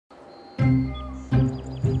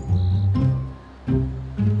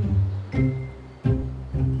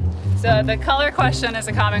The color question is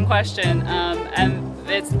a common question, and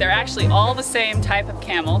they're actually all the same type of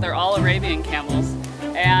camel. They're all Arabian camels,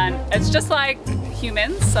 and it's just like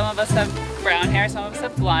humans. Some of us have brown hair, some of us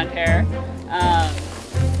have blonde hair,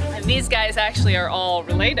 and these guys actually are all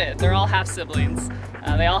related. They're all half siblings.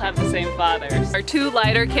 They all have the same fathers. Our two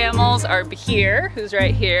lighter camels are Bahir, who's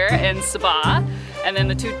right here, and Sabah, and then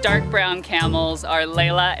the two dark brown camels are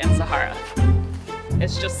Layla and Zahara.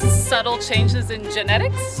 It's just subtle changes in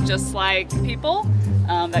genetics, just like people,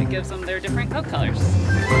 that gives them their different coat colors.